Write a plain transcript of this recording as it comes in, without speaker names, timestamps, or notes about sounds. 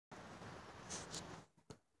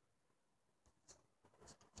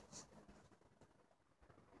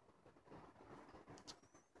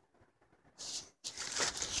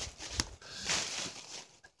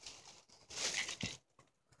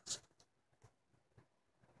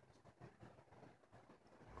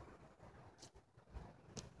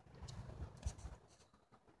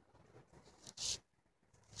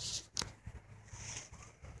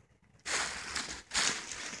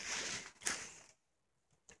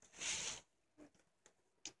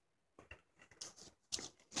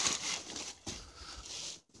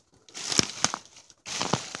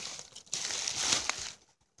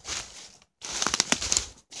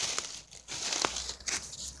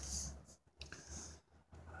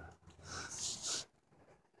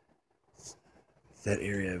That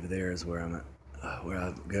area over there is where I'm at, where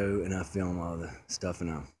I go and I film all the stuff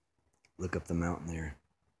and I look up the mountain there.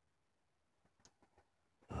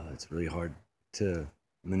 It's really hard to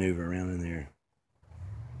maneuver around in there.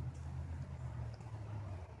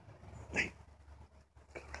 Hey.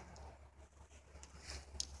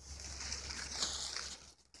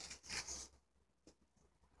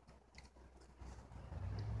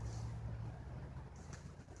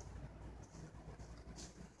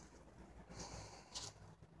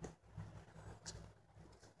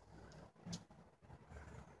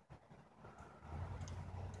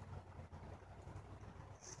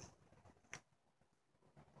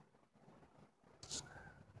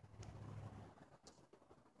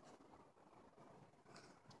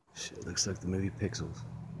 Shit, looks like the movie Pixels.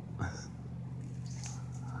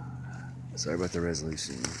 Sorry about the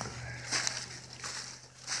resolution.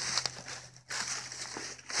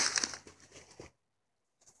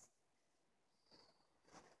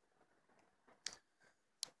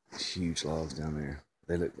 Huge logs down there.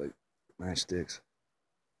 They look like matchsticks.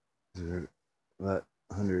 They're about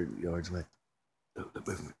 100 yards away. Oh, the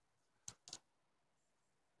movement.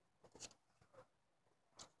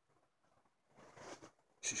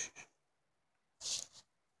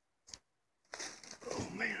 Oh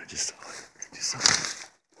man, I just saw it. I just saw it.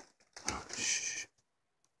 Oh, shh.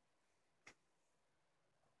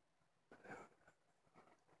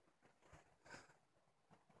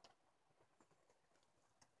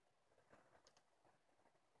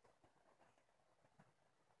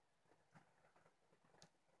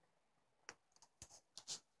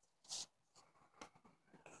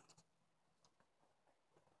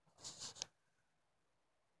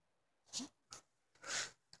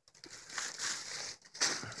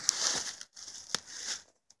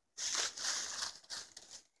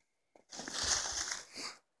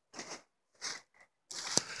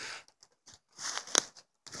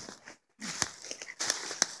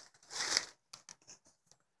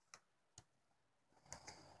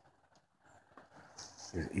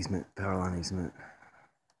 There's easement, power line easement.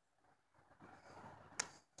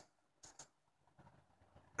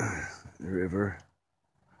 The river.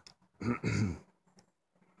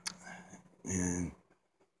 And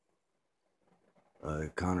a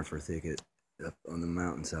conifer thicket up on the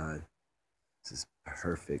mountainside. This is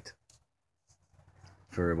perfect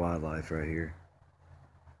for wildlife right here.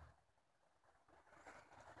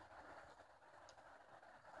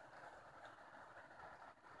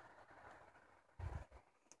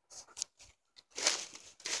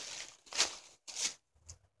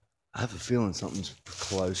 I have a feeling something's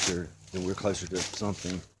closer, that we're closer to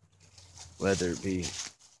something, whether it be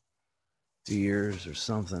deers or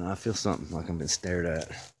something. I feel something like I'm being stared at.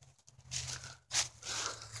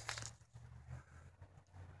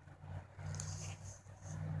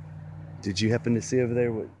 Did you happen to see over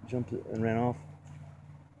there what jumped and ran off?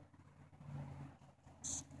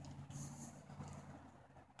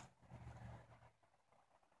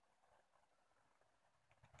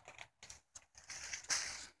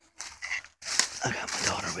 I got my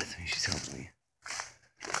daughter with me. She's helping me.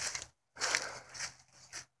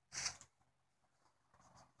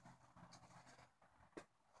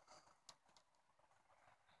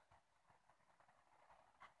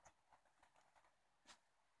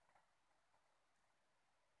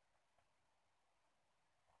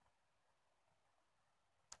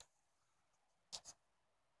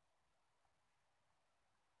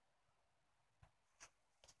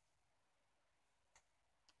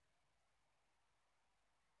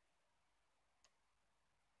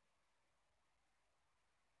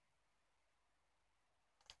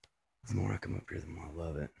 The more I come up here, the more I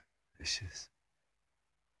love it. It's just,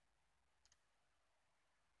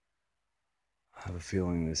 I have a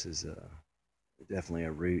feeling this is definitely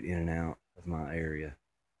a route in and out of my area.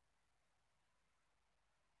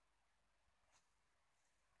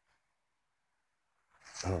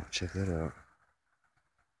 Oh, check that out.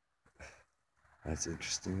 That's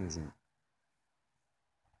interesting, isn't it?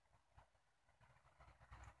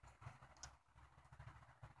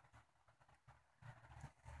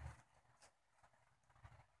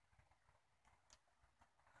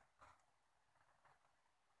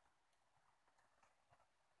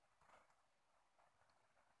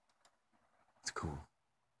 It's cool.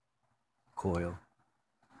 Coil.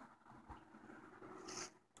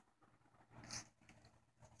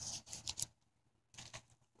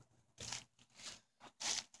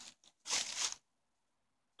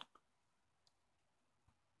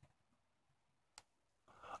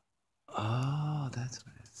 Oh, that's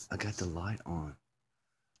what it is. I got the light on.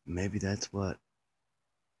 Maybe that's what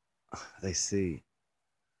they see.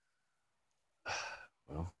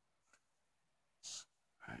 Well,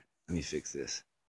 Let me fix this.